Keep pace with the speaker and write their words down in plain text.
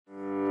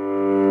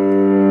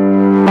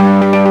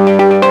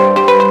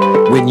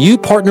When you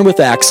partner with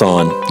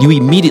Axon, you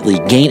immediately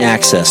gain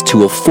access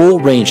to a full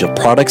range of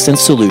products and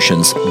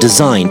solutions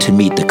designed to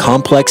meet the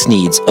complex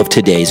needs of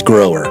today's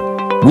grower.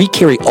 We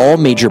carry all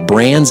major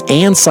brands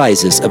and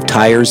sizes of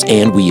tires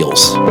and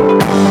wheels.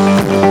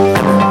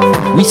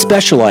 We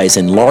specialize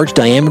in large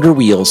diameter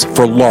wheels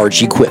for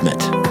large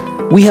equipment.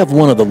 We have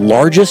one of the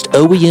largest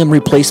OEM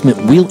replacement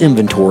wheel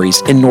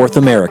inventories in North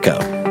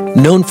America.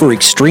 Known for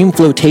extreme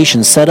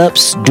flotation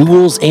setups,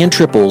 duals, and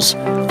triples,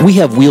 we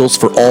have wheels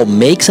for all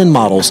makes and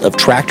models of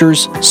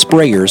tractors,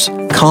 sprayers,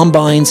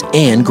 combines,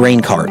 and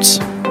grain carts.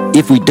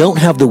 If we don't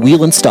have the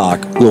wheel in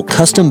stock, we'll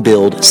custom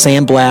build,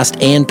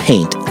 sandblast, and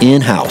paint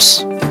in-house.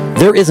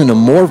 There isn't a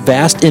more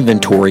vast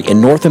inventory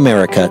in North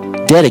America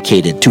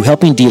dedicated to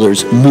helping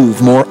dealers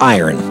move more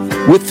iron.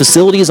 With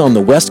facilities on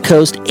the West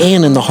Coast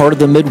and in the heart of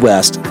the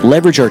Midwest,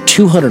 leverage our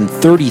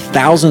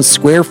 230,000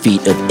 square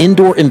feet of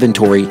indoor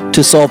inventory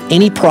to solve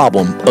any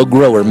problem a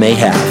grower may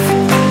have.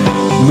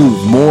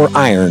 Move more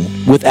iron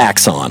with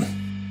Axon.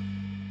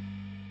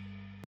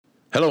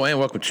 Hello and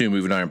welcome to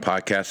Moving Iron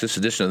Podcast. This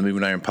edition of the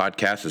Moving Iron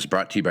Podcast is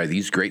brought to you by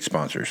these great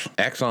sponsors.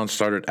 Axon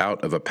started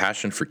out of a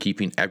passion for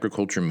keeping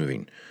agriculture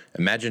moving.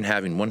 Imagine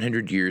having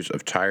 100 years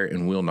of tire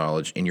and wheel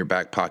knowledge in your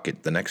back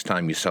pocket the next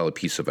time you sell a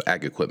piece of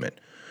ag equipment.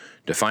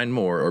 To find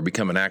more or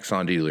become an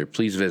Axon dealer,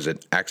 please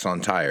visit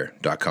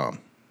axontire.com.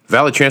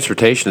 Valley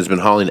Transportation has been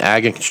hauling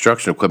ag and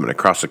construction equipment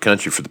across the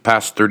country for the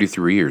past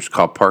 33 years.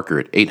 Call Parker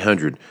at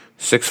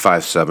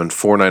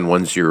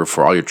 800-657-4910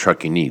 for all your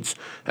trucking needs.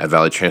 At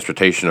Valley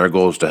Transportation, our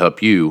goal is to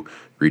help you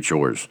reach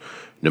yours.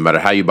 No matter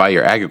how you buy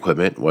your ag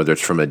equipment, whether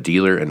it's from a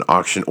dealer, an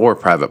auction, or a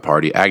private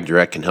party,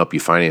 AgDirect can help you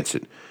finance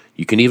it.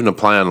 You can even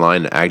apply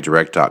online at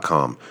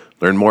agdirect.com.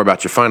 Learn more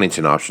about your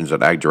financing options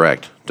at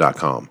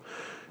agdirect.com.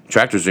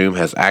 TractorZoom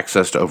has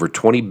access to over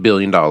 $20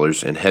 billion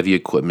in heavy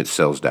equipment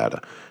sales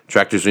data.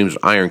 TractorZoom's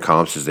Iron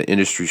Comps is the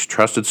industry's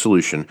trusted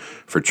solution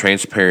for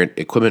transparent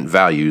equipment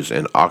values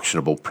and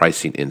auctionable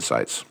pricing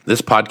insights.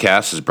 This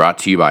podcast is brought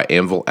to you by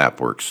Anvil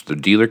AppWorks. The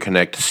Dealer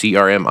Connect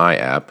CRMI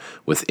app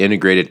with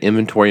integrated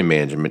inventory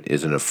management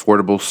is an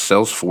affordable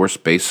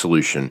Salesforce-based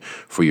solution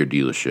for your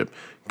dealership.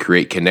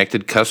 Create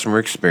connected customer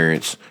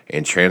experience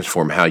and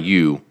transform how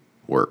you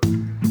work.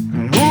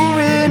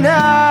 Moving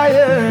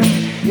higher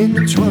in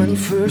the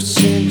 21st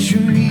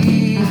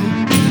century.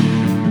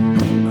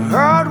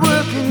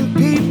 Hard-working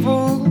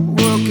people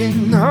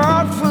working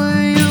hard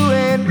for you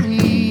and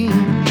me.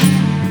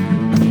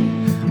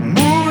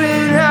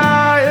 Moving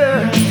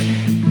higher,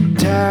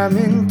 time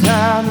and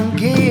time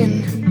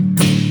again.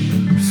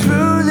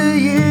 Through the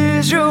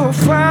years you'll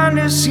find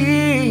us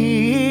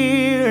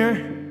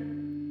here.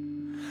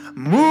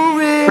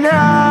 Moving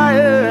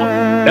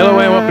higher. Hello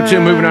and welcome to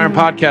Moving Iron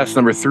Podcast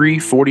number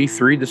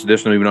 343. This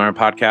edition of Moving Iron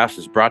Podcast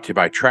is brought to you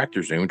by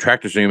TractorZoom.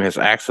 TractorZoom has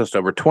access to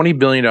over $20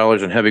 billion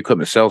in heavy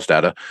equipment sales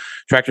data.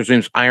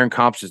 TractorZoom's Iron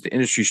Comps is the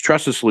industry's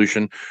trusted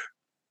solution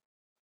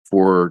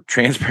for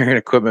transparent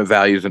equipment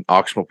values and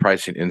auctionable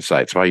pricing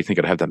insights. Why do you think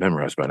I'd have that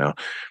memorized by now?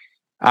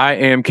 I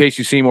am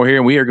Casey Seymour here,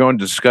 and we are going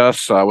to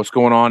discuss what's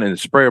going on in the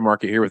sprayer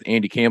market here with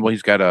Andy Campbell.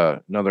 He's got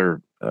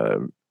another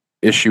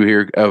issue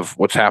here of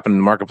what's happened in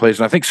the marketplace.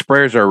 And I think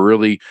sprayers are a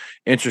really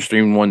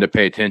interesting one to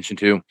pay attention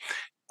to.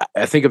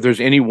 I think if there's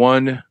any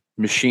one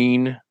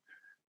machine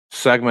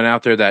segment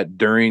out there that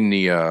during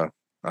the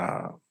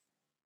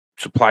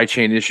supply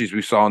chain issues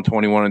we saw in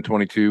 21 and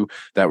 22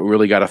 that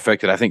really got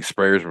affected, I think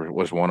sprayers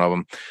was one of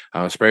them.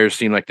 Sprayers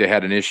seemed like they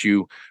had an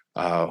issue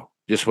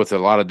just with a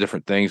lot of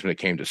different things when it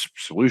came to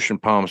solution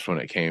pumps, when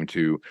it came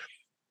to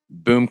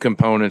boom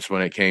components,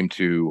 when it came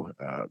to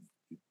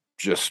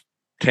just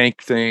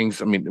tank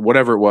things. I mean,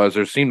 whatever it was,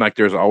 there seemed like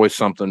there's always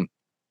something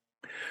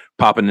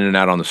popping in and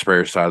out on the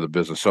sprayer side of the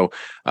business. So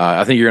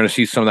I think you're going to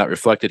see some of that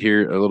reflected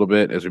here a little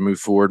bit as we move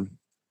forward.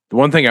 The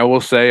one thing I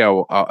will say,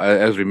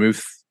 as we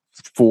move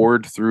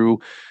forward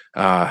through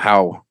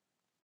how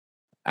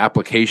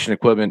application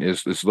equipment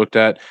is looked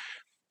at,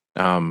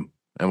 and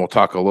we'll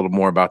talk a little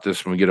more about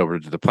this when we get over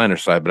to the planter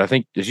side. But I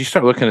think as you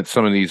start looking at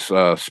some of these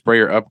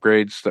sprayer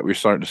upgrades that we're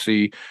starting to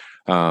see,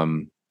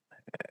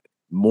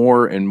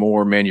 more and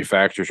more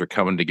manufacturers are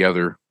coming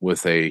together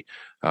with an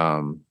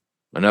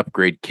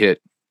upgrade kit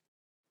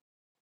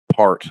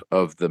part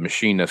of the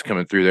machine that's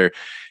coming through there.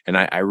 And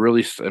I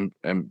really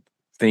am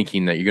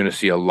thinking that you're going to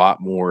see a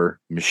lot more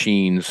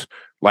machines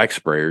like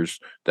sprayers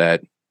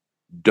that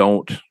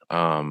don't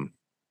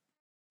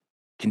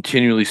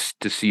continually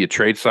to see a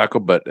trade cycle,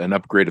 but an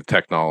upgrade of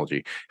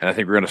technology. And I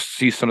think we're going to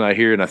see some of that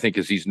here. And I think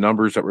as these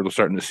numbers that we're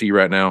starting to see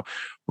right now,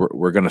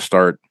 we're going to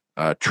start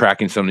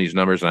tracking some of these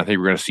numbers, and I think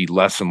we're going to see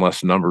less and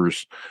less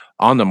numbers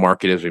on the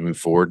market as we move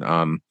forward.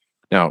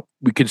 Now,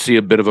 we could see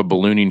a bit of a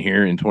ballooning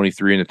here in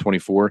 23 and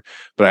 24,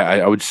 but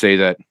I would say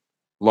that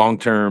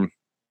long-term,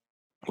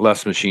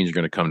 less machines are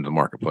going to come to the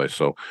marketplace.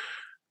 So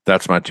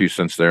that's my 2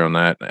 cents there on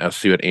that. I'll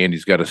see what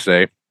Andy's got to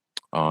say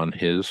on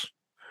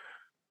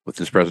with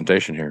this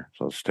presentation here.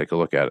 So let's take a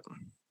look at it.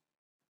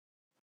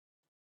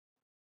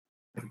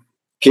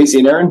 Casey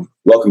and Aaron,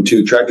 welcome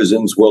to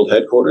TractorZoom's World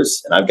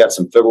Headquarters, and I've got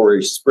some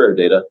February sprayer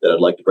data that I'd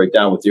like to break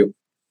down with you.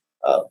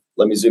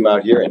 let me zoom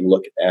out here and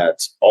look at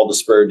all the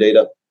sprayer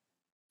data.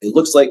 It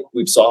looks like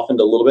we've softened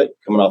a little bit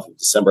coming off of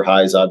December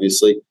highs,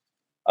 obviously.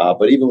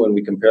 But even when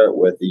we compare it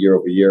with the year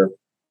over year,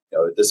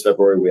 this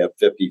February we have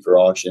 50 for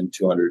auction,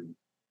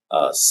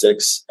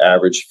 206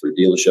 average for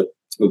dealership.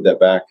 Let's move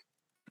that back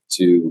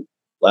to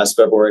last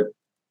February.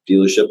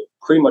 Dealership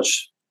pretty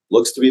much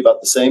looks to be about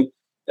the same.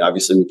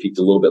 Obviously, we peaked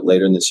a little bit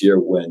later in this year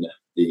when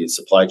the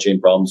supply chain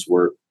problems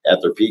were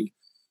at their peak,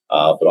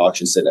 but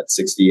auction sitting at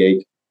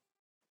 68.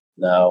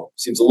 Now,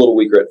 seems a little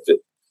weaker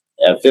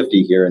at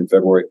 50 here in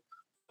February,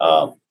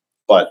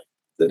 but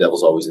the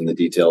devil's always in the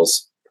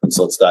details. And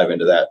so let's dive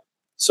into that.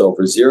 So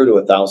for 0 to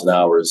 1,000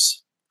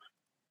 hours,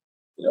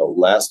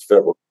 last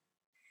February.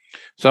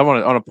 So I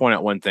want to point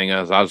out one thing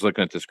as I was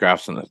looking at this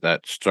graph, and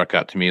that struck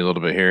out to me a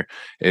little bit here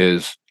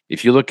is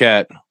if you look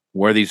at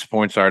where these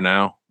points are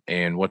now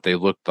and what they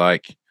looked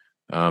like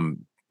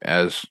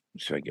let's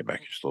see if I get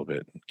back just a little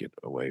bit and get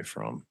away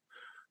from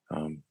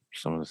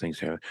some of the things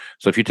here.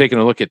 So if you're taking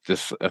a look at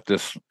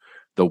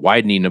the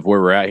widening of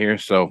where we're at here.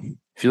 So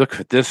if you look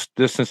at this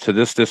distance to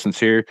this distance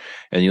here,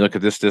 and you look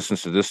at this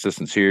distance to this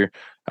distance here,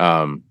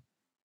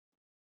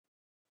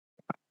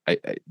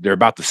 they're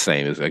about the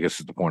same, I guess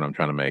is the point I'm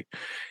trying to make.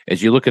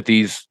 As you look at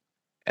these,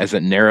 as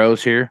it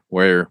narrows here,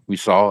 where we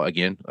saw,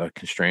 again, a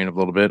constraint of a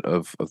little bit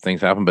of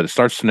things happen, but it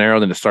starts to narrow,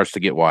 then it starts to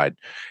get wide.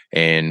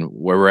 And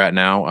where we're at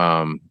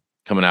now,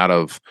 coming out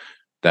of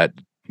that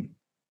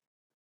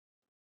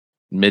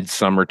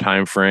midsummer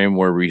time frame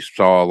where we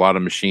saw a lot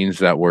of machines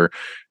that were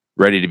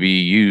ready to be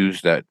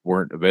used that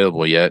weren't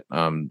available yet,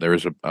 there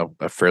was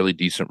a fairly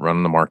decent run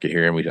in the market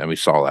here, and we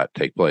saw that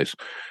take place.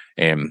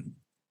 And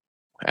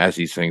as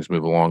these things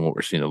move along, what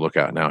we're seeing to look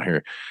at now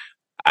here,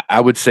 I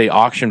would say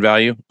auction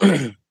value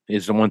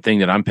is the one thing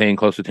that I'm paying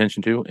close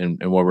attention to and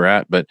where we're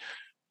at. But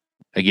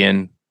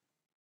again,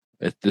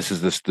 this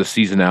is the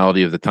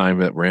seasonality of the time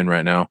that we're in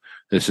right now.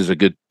 This is a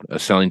good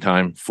selling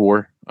time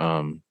for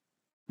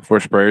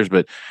sprayers,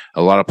 but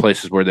a lot of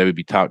places where they would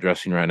be top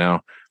dressing right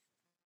now,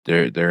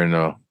 they're in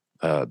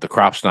the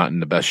crop's not in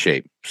the best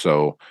shape.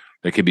 So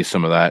there could be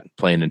some of that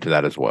playing into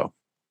that as well.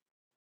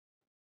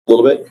 A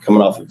little bit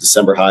coming off of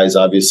December highs,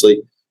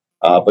 obviously.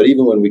 But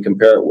even when we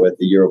compare it with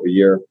the year over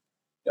year,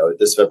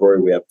 this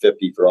February we have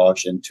 50 for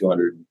auction,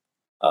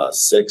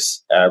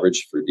 206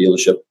 average for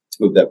dealership. Let's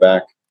move that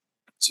back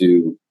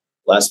to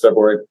last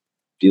February.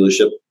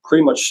 Dealership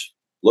pretty much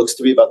looks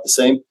to be about the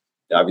same.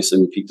 Obviously,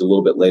 we peaked a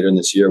little bit later in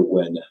this year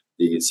when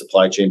the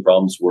supply chain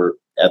problems were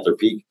at their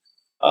peak,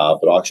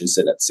 but auction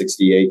sitting at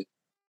 68.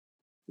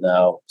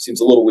 Now, seems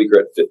a little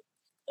weaker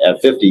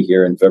at 50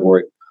 here in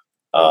February,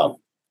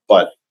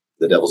 but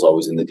the devil's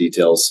always in the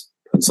details.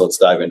 And so let's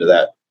dive into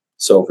that.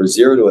 So for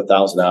 0 to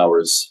 1,000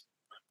 hours,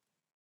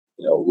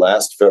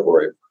 last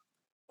February,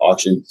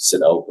 auction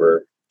sitting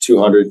over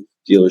 200,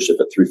 dealership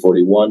at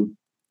 341.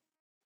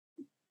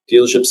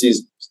 Dealership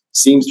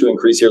seems to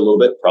increase here a little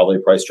bit, probably a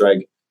price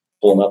drag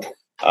pulling up.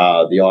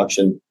 The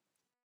auction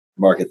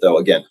market, though,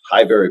 again,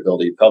 high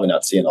variability. Probably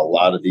not seeing a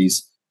lot of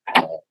these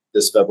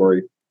this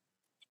February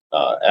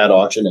at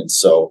auction. And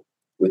so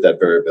with that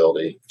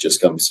variability,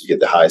 just comes, you get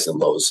the highs and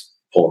lows,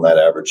 pulling that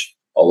average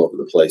all over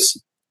the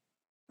place.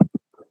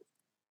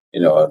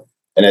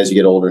 And as you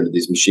get older into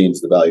these machines,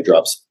 the value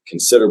drops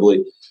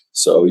considerably.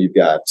 So you've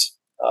got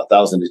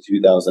 1,000 to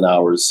 2,000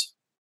 hours.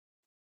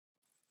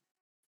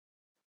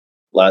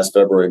 Last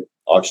February,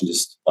 auction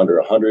just under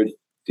 100,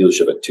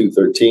 dealership at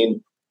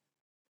 213.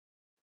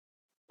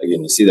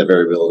 Again, you see that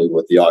variability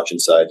with the auction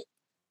side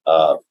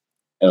and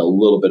a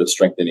little bit of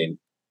strengthening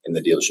in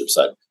the dealership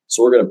side.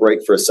 So we're going to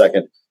break for a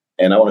second,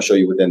 and I want to show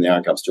you within the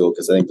Iron Comps tool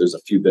because I think there's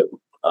a few bit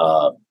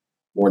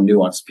more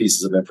nuanced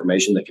pieces of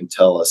information that can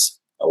tell us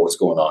what's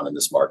going on in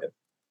this market.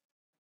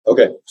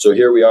 Okay, so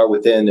here we are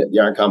within the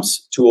Iron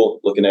Comps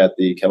tool, looking at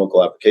the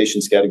chemical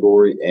applications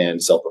category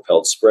and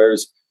self-propelled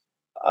sprayers.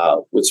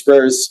 With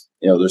sprayers,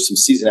 there's some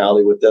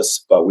seasonality with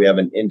this, but we have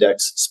an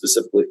index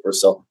specifically for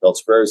self-propelled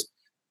sprayers,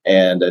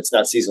 and it's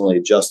not seasonally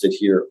adjusted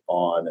here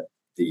on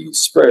the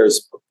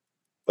sprayers.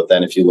 But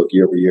then if you look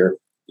year over year,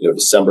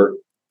 December,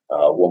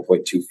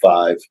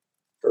 1.25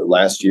 for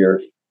last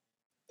year.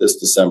 This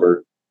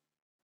December,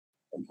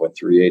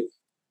 1.38.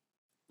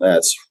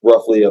 That's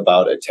roughly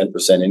about a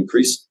 10%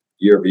 increase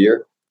year over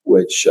year,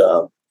 which,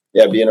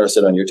 I'd be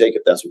interested on your take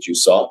if that's what you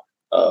saw.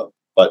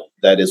 But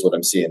that is what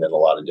I'm seeing in a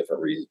lot of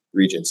different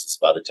regions. It's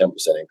about a 10%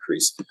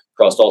 increase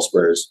across all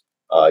sprayers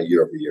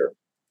year over year.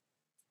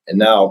 And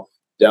now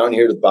down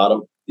here to the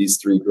bottom, these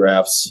three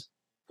graphs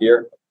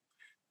here.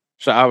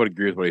 So I would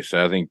agree with what he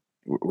said. I think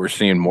we're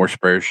seeing more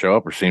sprayers show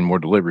up. We're seeing more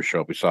deliveries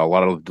show up. We saw a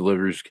lot of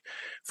deliveries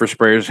for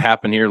sprayers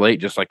happen here late,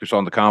 just like we saw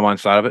on the combine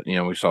side of it.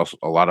 We saw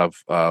a lot of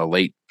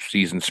late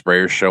season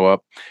sprayers show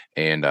up,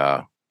 and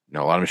a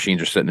lot of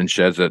machines are sitting in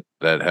sheds that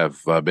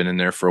have been in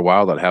there for a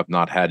while that have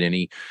not had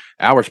any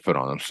hours put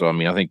on them. So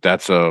I think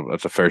that's a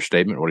fair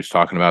statement what he's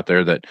talking about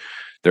there, that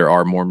there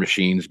are more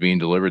machines being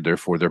delivered,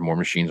 therefore there are more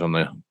machines on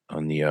the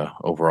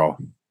overall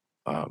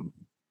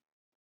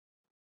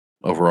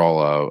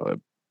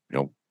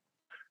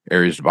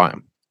areas to buy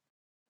them.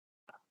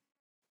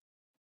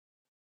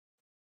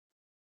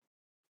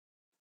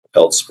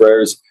 self-propelled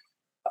sprayers.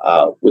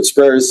 With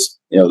sprayers,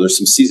 there's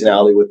some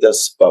seasonality with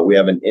this, but we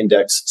have an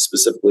index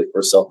specifically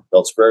for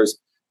self-propelled sprayers,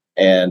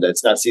 and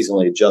it's not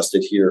seasonally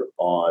adjusted here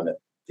on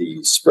the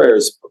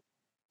sprayers.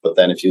 But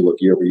then if you look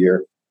year over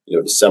year,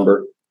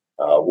 December,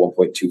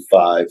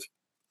 1.25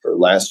 for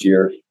last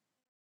year.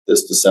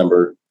 This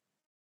December,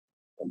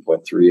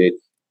 1.38.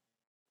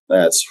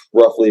 That's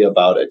roughly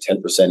about a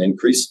 10%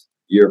 increase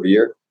year over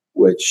year,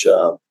 which,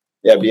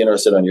 I'd be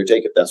interested on your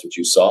take if that's what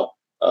you saw.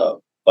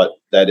 But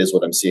that is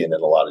what I'm seeing in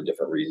a lot of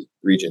different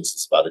regions.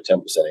 It's about a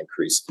 10%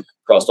 increase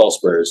across all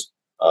sprayers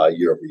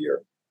year over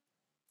year.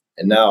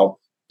 And now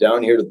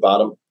down here to the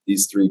bottom,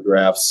 these three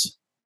graphs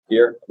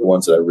here are the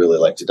ones that I really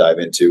like to dive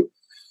into.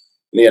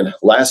 And again,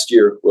 last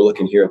year, we're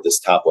looking here at this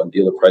top one,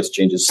 dealer price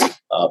changes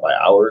by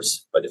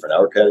hours, by different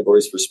hour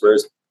categories for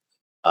sprayers.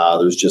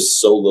 There's just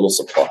so little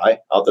supply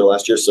out there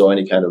last year. So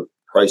any kind of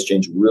price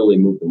change really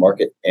moved the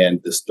market.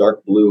 And this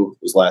dark blue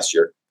was last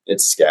year.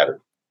 It's scattered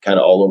kind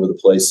of all over the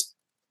place.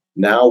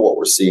 Now what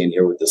we're seeing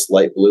here with this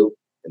light blue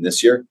in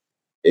this year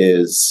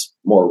is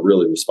more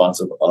really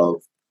responsive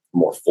of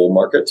more full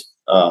market.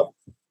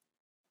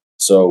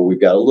 So we've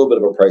got a little bit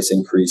of a price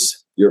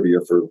increase year over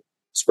year for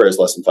sprayers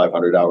less than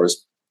 500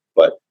 hours.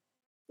 But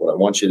what I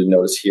want you to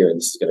notice here, and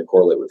this is going to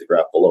correlate with the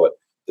graph below it,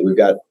 that we've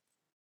got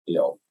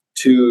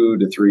 2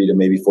 to 3 to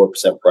maybe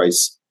 4%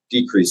 price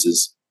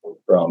decreases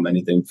from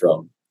anything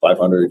from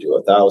 500 to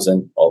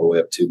 1,000 all the way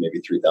up to maybe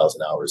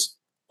 3,000 hours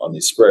on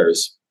these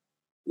sprayers.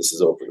 This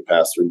is over the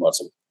past 3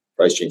 months of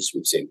price changes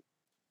we've seen.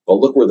 But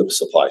look where the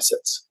supply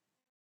sits.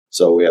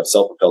 So we have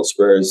self-propelled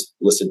sprayers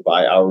listed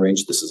by hour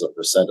range. This is a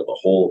percent of a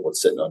whole of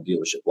what's sitting on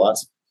dealership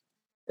lots.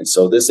 And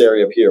so this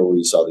area up here where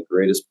you saw the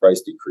greatest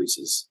price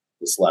decreases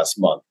this last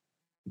month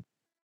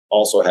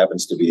also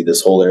happens to be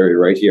this whole area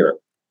right here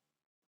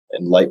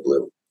in light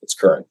blue. It's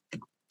current.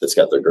 That's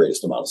got the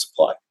greatest amount of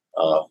supply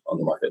on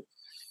the market.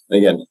 And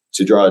again,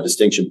 to draw a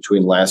distinction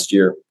between last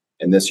year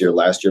and this year,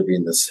 last year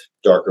being this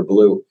darker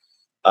blue,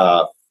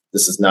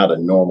 this is not a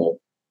normal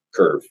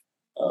curve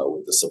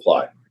with the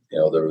supply.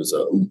 There was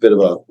a bit of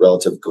a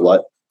relative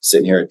glut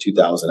sitting here at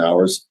 2,000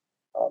 hours.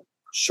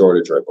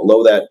 Shortage right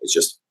below that. It's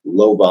just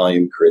low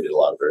volume, created a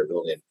lot of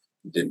variability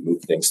and didn't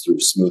move things through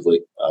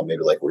smoothly,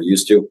 maybe like we're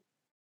used to.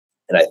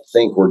 And I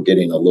think we're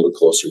getting a little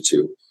closer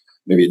to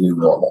maybe a new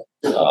normal.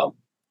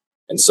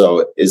 And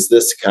so is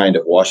this kind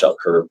of washout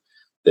curve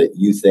that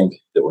you think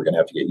that we're going to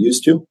have to get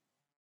used to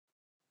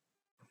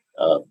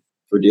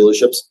for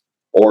dealerships?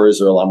 Or is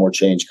there a lot more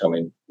change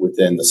coming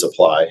within the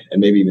supply and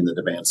maybe even the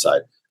demand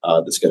side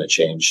that's going to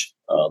change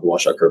the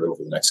washout curve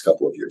over the next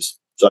couple of years?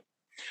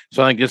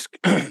 So I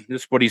think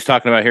this what he's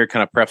talking about here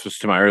kind of prefaces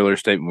to my earlier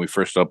statement when we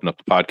first opened up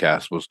the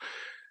podcast was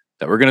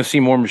that we're going to see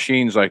more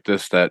machines like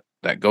this that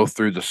go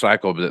through the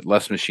cycle, but that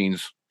less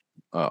machines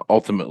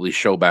ultimately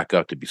show back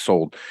up to be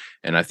sold.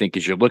 And I think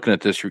as you're looking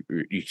at this,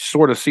 you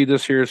sort of see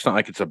this here. It's not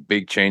like it's a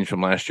big change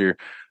from last year,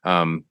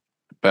 but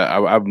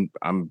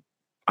I'm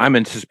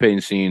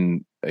anticipating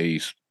seeing a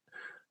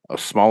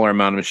smaller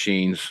amount of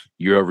machines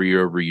year over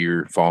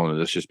year fall into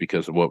this, just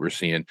because of what we're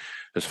seeing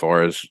as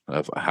far as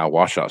of how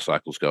washout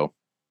cycles go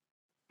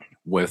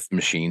with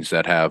machines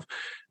that have. I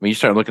mean, you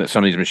start looking at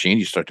some of these machines,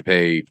 you start to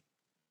pay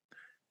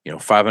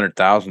 $500,000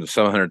 to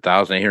 $700,000,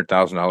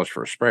 $800,000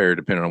 for a sprayer,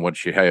 depending on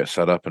how it's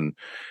set up and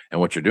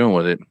what you're doing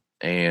with it.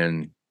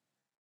 And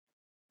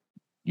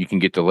you can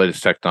get the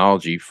latest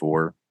technology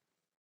for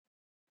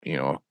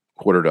a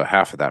quarter to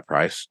half of that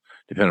price,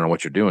 depending on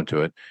what you're doing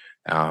to it.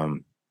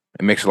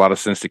 It makes a lot of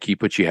sense to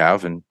keep what you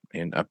have and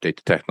update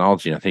the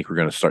technology. And I think we're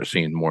going to start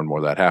seeing more and more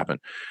of that happen.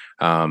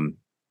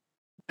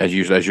 As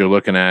you're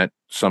looking at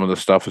some of the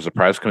stuff as the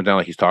price comes down,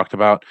 like he's talked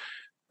about,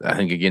 I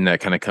think again that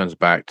kind of comes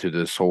back to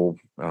this whole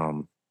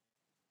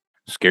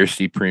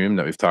scarcity premium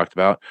that we've talked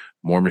about.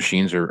 More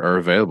machines are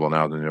available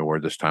now than there were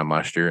this time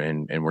last year,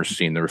 and we're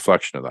seeing the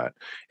reflection of that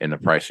in the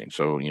pricing.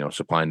 So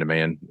supply and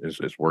demand is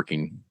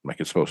working like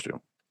it's supposed to.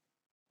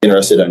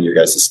 Interested on your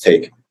guys'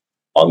 take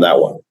on that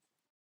one.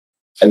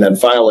 And then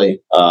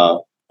finally, I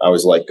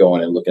was like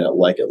going and looking at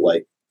like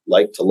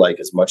to like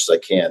as much as I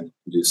can,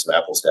 do some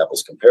apples to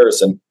apples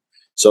comparison.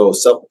 So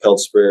self-propelled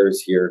sprayers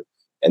here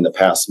in the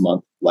past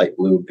month, light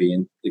blue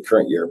being the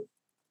current year,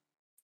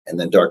 and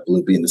then dark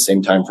blue being the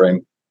same time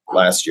frame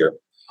last year.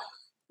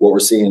 What we're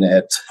seeing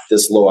at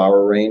this low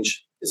hour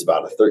range is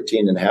about a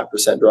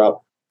 13.5%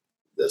 drop.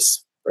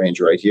 This range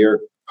right here,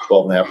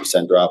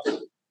 12.5% drop.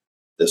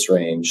 This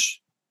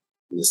range,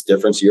 this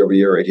difference year over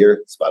year right here,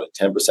 it's about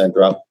a 10%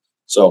 drop.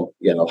 So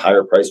again, a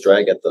higher price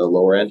drag at the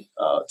lower end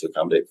to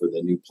accommodate for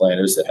the new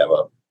planners that have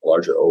a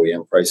larger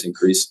OEM price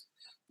increase.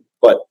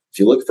 But if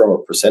you look from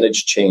a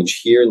percentage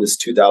change here in this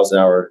 2,000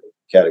 hour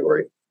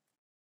category,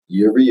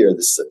 year over year,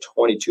 this is a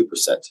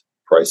 22%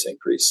 price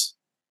increase.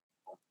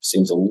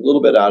 Seems a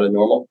little bit out of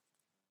normal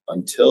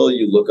until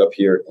you look up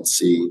here and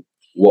see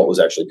what was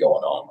actually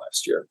going on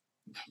last year.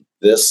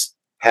 This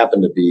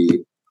happened to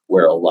be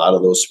where a lot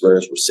of those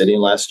sprayers were sitting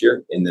last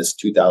year in this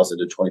 2,000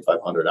 to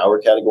 2,500 hour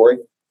category.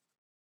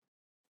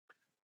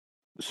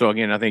 So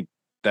again, I think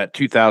that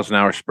 2,000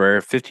 hour sprayer,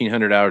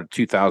 1,500 hour to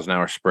 2,000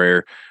 hour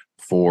sprayer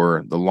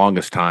for the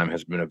longest time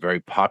has been a very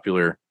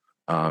popular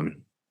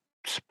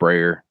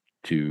sprayer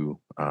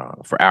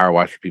for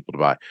hour-wise for people to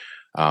buy.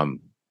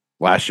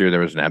 Last year, there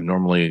was an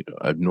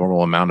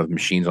abnormal amount of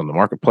machines on the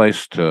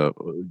marketplace to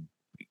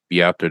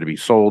be out there to be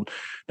sold.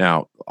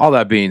 Now, all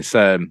that being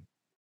said,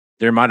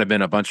 there might have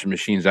been a bunch of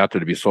machines out there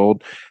to be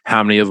sold.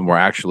 How many of them were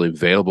actually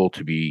available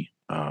to be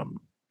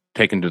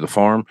taken to the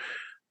farm?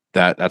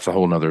 That's a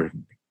whole nother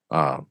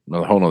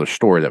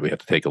story that we have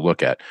to take a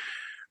look at.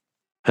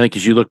 I think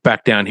as you look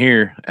back down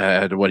here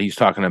at what he's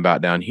talking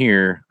about down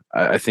here,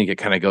 I think it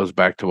kind of goes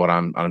back to what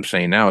I'm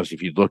saying now is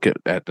if you look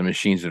at the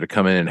machines that are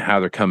coming in and how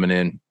they're coming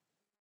in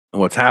and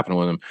what's happening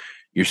with them,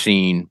 you're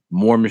seeing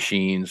more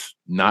machines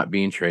not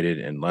being traded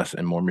and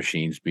more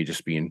machines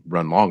being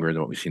run longer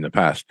than what we've seen in the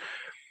past.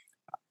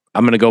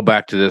 I'm going to go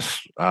back to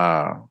this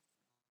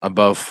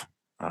above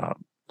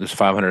this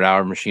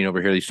 500-hour machine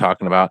over here that he's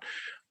talking about.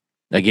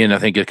 Again, I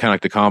think it's kind of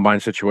like the combine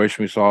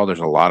situation we saw. There's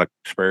a lot of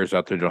sprayers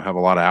out there that don't have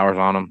a lot of hours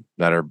on them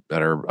that are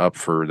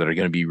going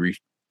to be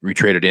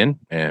retraded in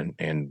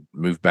and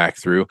moved back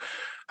through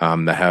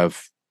that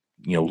have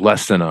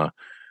less than a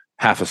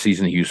half a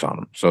season of use on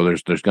them. So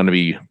there's going to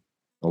be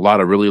a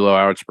lot of really low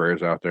hour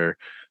sprayers out there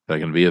that are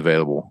going to be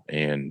available,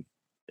 and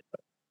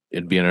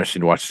it'd be interesting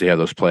to watch to see how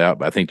those play out.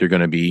 But I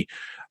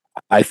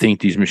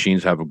think these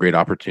machines have a great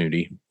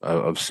opportunity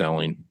of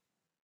selling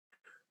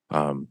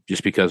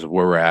just because of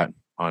where we're at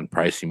on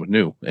pricing with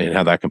new and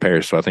how that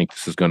compares. So I think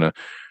we're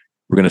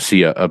going to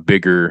see a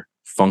bigger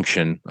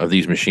function of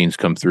these machines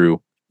come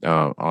through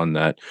on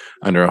that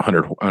under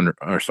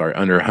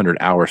 100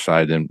 hour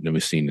side than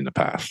we've seen in the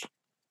past.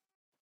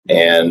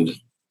 And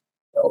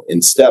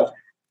in step,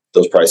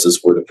 those prices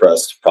were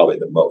depressed probably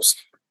the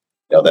most.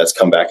 That's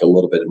come back a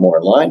little bit more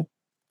in line,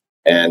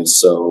 and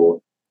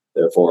so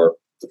therefore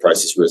the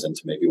price has risen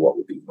to maybe what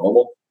would be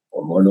normal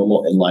or more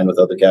normal in line with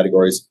other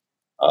categories.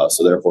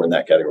 So therefore, in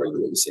that category, you're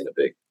really seeing a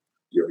big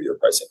year-over-year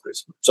price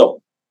increase.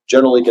 So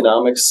general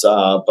economics,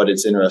 but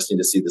it's interesting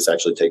to see this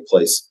actually take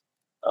place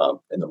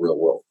in the real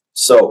world.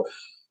 So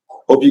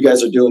hope you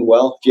guys are doing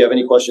well. If you have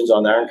any questions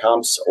on iron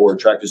comps or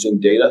Tractor Zoom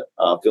data,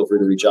 feel free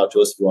to reach out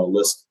to us. If you want to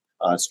list,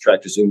 it's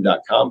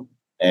tractorzoom.com,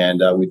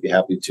 and we'd be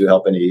happy to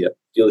help any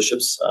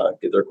dealerships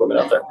get their equipment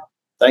out there.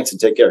 Thanks,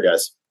 and take care,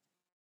 guys.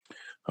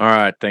 All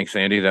right. Thanks,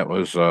 Andy. That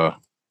was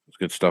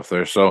good stuff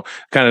there. So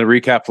kind of to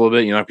recap a little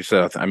bit, like you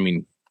said, I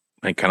think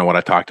kind of what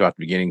I talked about at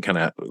the beginning kind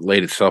of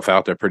laid itself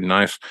out there pretty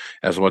nice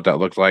as what that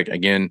looked like.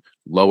 Again,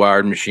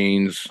 low-hourred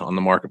machines on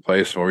the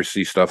marketplace where we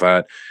see stuff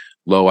at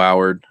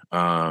low-hourred.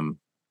 The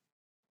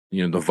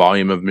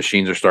volume of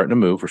machines are starting to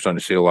move. We're starting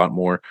to see a lot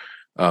more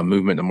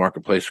movement in the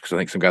marketplace because I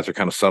think some guys are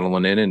kind of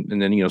settling in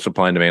and then,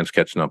 supply and demand's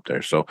catching up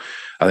there. So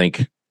I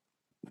think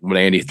what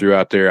Andy threw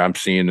out there, I'm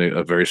seeing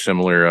a very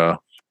similar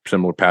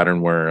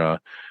pattern where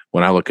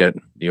when I look at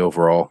the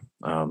overall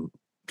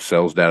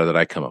sales data that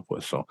I come up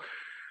with. So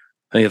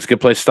I think it's a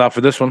good place to stop for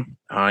this one.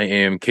 I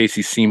am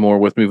Casey Seymour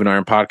with Moving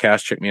Iron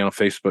Podcast. Check me out on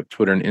Facebook,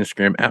 Twitter, and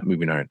Instagram at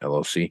Moving Iron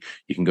LLC.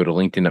 You can go to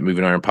LinkedIn at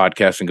Moving Iron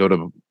Podcast and go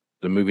to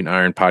the Moving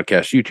Iron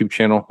Podcast YouTube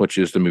channel, which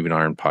is the Moving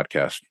Iron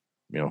Podcast,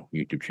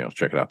 YouTube channel.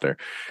 Check it out there.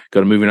 Go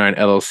to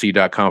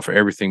movingironllc.com for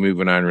everything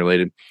Moving Iron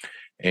related,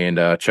 and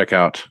check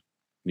out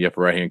the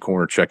upper right-hand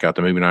corner. Check out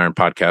the Moving Iron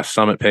Podcast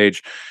Summit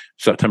page,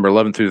 September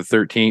 11th through the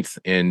 13th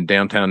in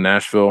downtown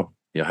Nashville.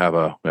 We have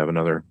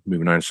another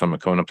Moving Iron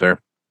Summit going up there.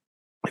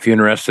 If you're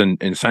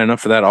interested in signing up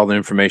for that, all the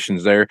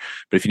information's there.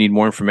 But if you need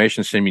more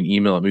information, send me an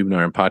email at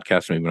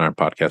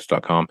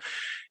movingironpodcast@movingironpodcast.com,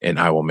 and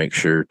I will make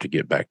sure to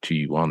get back to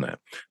you on that.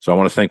 So I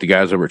want to thank the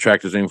guys over at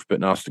Tractor Zoom for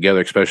putting all this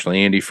together,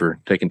 especially Andy for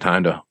taking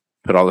time to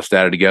put all this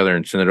data together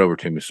and send it over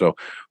to me. So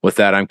with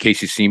that, I'm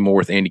Casey Seymour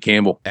with Andy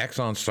Campbell.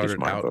 Axon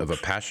started out of a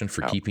passion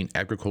for keeping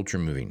agriculture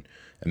moving.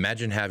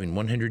 Imagine having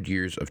 100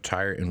 years of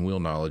tire and wheel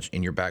knowledge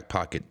in your back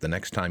pocket the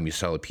next time you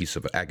sell a piece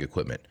of ag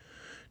equipment.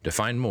 To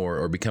find more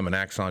or become an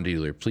Axon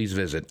dealer, please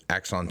visit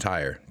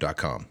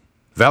axontire.com.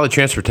 Valley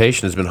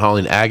Transportation has been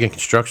hauling ag and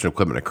construction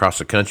equipment across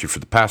the country for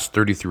the past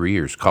 33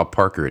 years. Call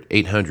Parker at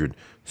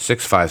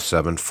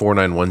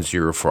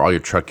 800-657-4910 for all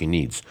your trucking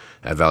needs.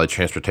 At Valley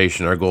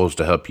Transportation, our goal is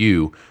to help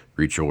you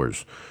reach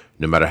yours.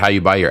 No matter how you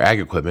buy your ag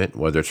equipment,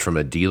 whether it's from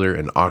a dealer,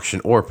 an auction,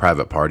 or a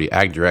private party,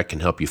 AgDirect can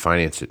help you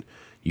finance it.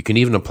 You can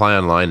even apply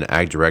online at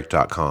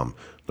agdirect.com.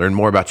 Learn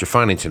more about your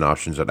financing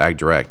options at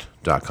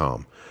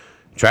agdirect.com.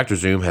 Tractor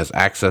Zoom has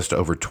access to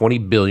over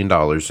 $20 billion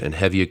in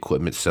heavy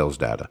equipment sales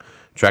data.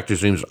 Tractor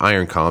Zoom's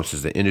Iron Comps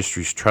is the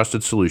industry's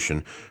trusted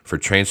solution for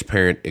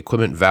transparent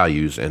equipment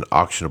values and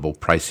auctionable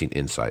pricing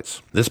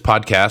insights. This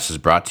podcast is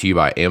brought to you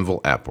by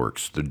Anvil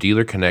AppWorks. The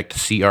Dealer Connect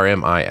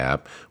CRMI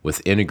app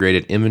with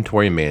integrated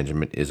inventory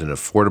management is an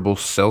affordable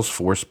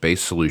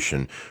Salesforce-based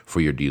solution for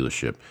your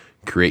dealership.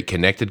 Create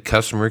connected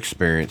customer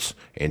experience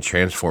and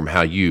transform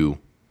how you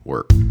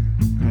work.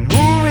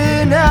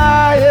 Moving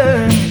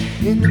higher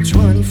in the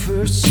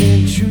 21st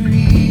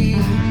century.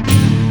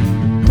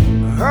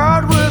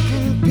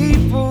 Hard-working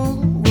people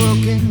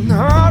working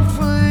hard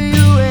for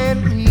you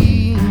and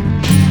me.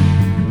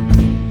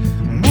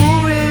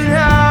 Moving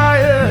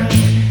higher,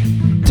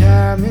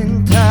 time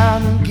and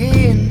time again.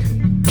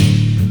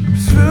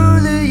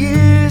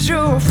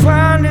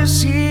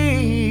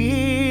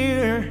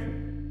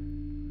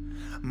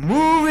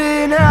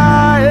 moving on.